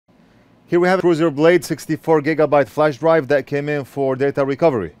Here we have a Cruzer Blade 64GB flash drive that came in for data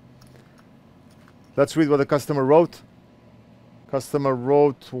recovery. Let's read what the customer wrote. Customer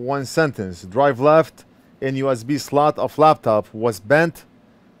wrote one sentence. Drive left in USB slot of laptop was bent.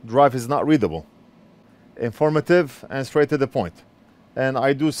 Drive is not readable. Informative and straight to the point. And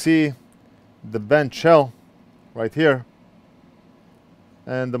I do see the bent shell right here.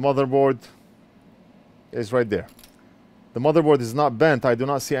 And the motherboard is right there. The motherboard is not bent. I do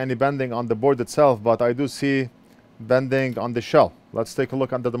not see any bending on the board itself, but I do see bending on the shell. Let's take a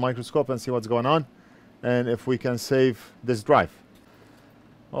look under the microscope and see what's going on, and if we can save this drive.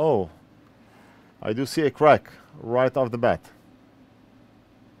 Oh, I do see a crack right off the bat.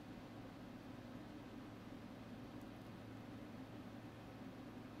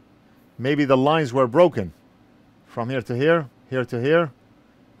 Maybe the lines were broken from here to here, here to here,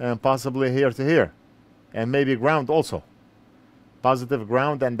 and possibly here to here, and maybe ground also. Positive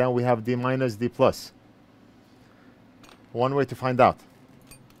ground, and then we have D minus, D plus. One way to find out.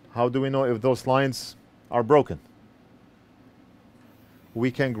 How do we know if those lines are broken?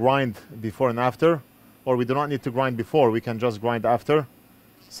 We can grind before and after, or we do not need to grind before. We can just grind after,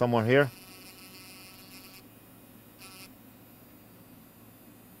 somewhere here.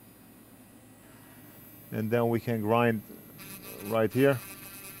 And then we can grind right here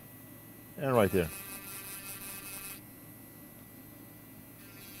and right here.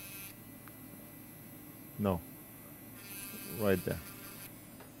 No, right there.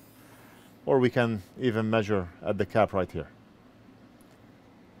 Or we can even measure at the cap right here.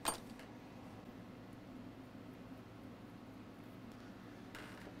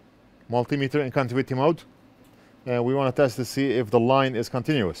 Multimeter in continuity mode. And we want to test to see if the line is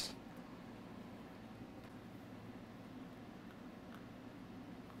continuous.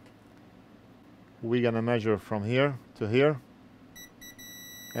 We're going to measure from here to here.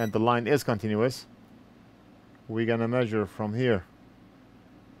 And the line is continuous. We're going to measure from here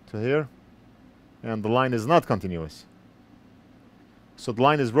to here, and the line is not continuous. So the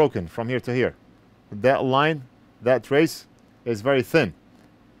line is broken from here to here. That line, that trace, is very thin,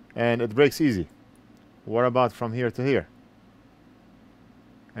 and it breaks easy. What about from here to here?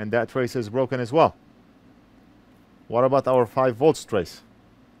 And that trace is broken as well. What about our 5 volts trace?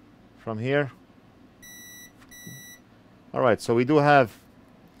 From here. Alright, so we do have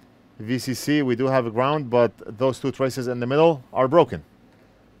VCC, we do have a ground, but those 2 traces in the middle are broken.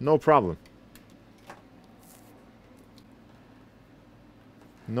 No problem.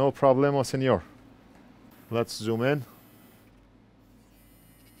 No problemo, senor. Let's zoom in.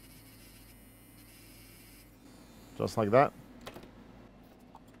 Just like that.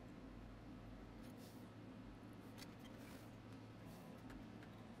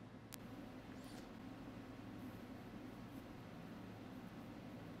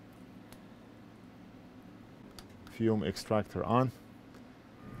 Fume extractor on.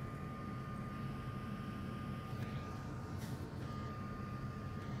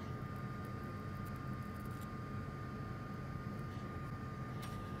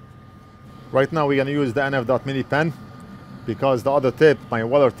 Right now we're going to use the NF.mini pen because the other tip, my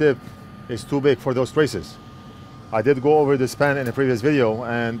Weller tip, is too big for those traces. I did go over this pen in a previous video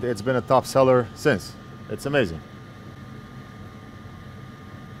and it's been a top seller since. It's amazing.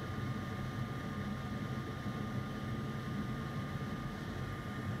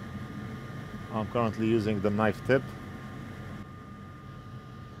 I'm currently using the knife tip.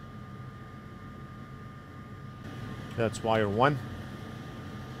 That's wire 1.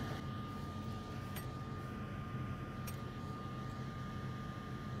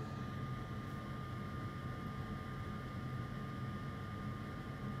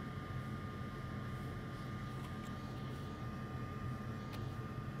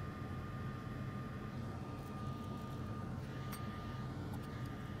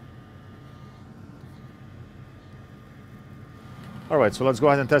 Alright, so let's go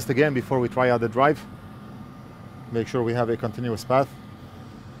ahead and test again before we try out the drive. Make sure we have a continuous path.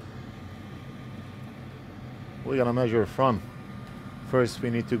 We're going to measure from. First we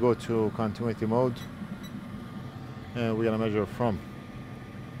need to go to continuity mode. And we're going to measure from.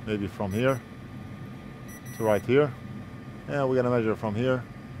 Maybe from here to right here. And we're going to measure from here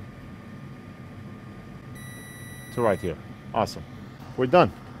to right here. Awesome. We're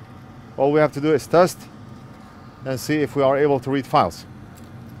done. All we have to do is test and see if we are able to read files.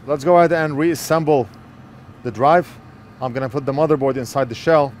 Let's go ahead and reassemble the drive. I'm going to put the motherboard inside the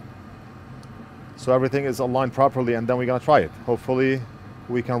shell so everything is aligned properly, and then we're going to try it. Hopefully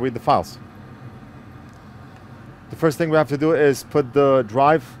we can read the files. The first thing we have to do is put the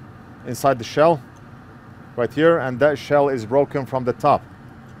drive inside the shell right here, and that shell is broken from the top.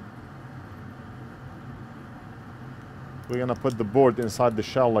 We're gonna put the board inside the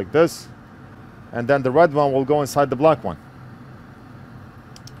shell like this, and then the red one will go inside the black one.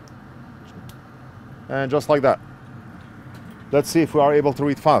 And just like that. Let's see if we are able to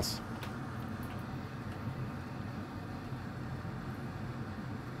read files.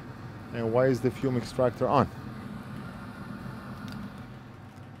 And why is the fume extractor on?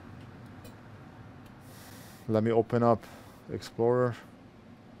 Let me open up Explorer,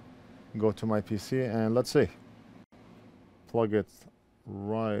 go to my PC, and let's see. Plug it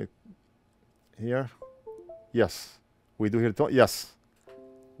right here. Yes, we do here. Yes.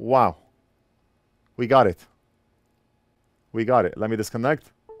 Wow. We got it. We got it. Let me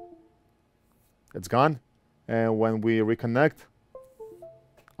disconnect. It's gone. And when we reconnect,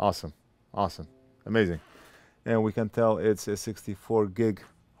 awesome. Awesome. Amazing. And we can tell it's a 64 gig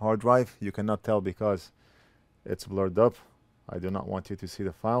hard drive. You cannot tell because it's blurred up. I do not want you to see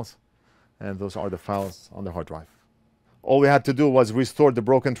the files. And those are the files on the hard drive. All we had to do was restore the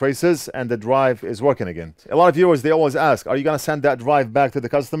broken traces, and the drive is working again. A lot of viewers, they always ask, are you going to send that drive back to the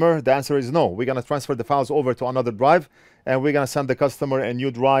customer? The answer is no. We're going to transfer the files over to another drive, and we're going to send the customer a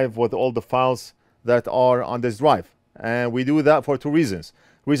new drive with all the files that are on this drive. And we do that for two reasons.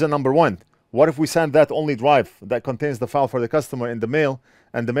 Reason number one, what if we send that only drive that contains the file for the customer in the mail,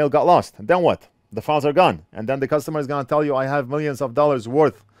 and the mail got lost? Then what? The files are gone. And then the customer is going to tell you, I have millions of dollars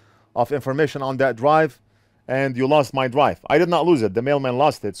worth of information on that drive, and you lost my drive. I did not lose it. The mailman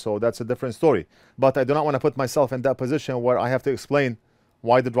lost it, so that's a different story. But I do not want to put myself in that position where I have to explain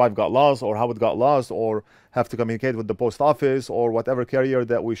why the drive got lost or how it got lost, or have to communicate with the post office or whatever carrier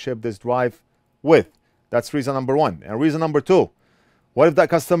that we ship this drive with. That's reason number one. And reason number two, what if that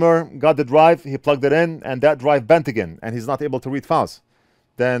customer got the drive, he plugged it in, and that drive bent again, and he's not able to read files?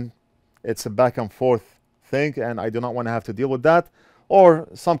 Then it's a back and forth thing, and I do not want to have to deal with that. Or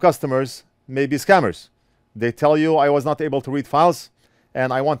some customers may be scammers. They tell you, I was not able to read files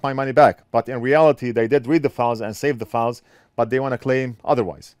and I want my money back. But in reality, they did read the files and save the files, but they want to claim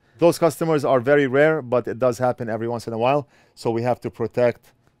otherwise. Those customers are very rare, but it does happen every once in a while. So we have to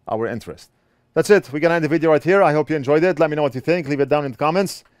protect our interest. That's it. We're going to end the video right here. I hope you enjoyed it. Let me know what you think. Leave it down in the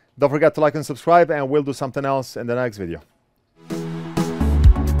comments. Don't forget to like and subscribe, and we'll do something else in the next video.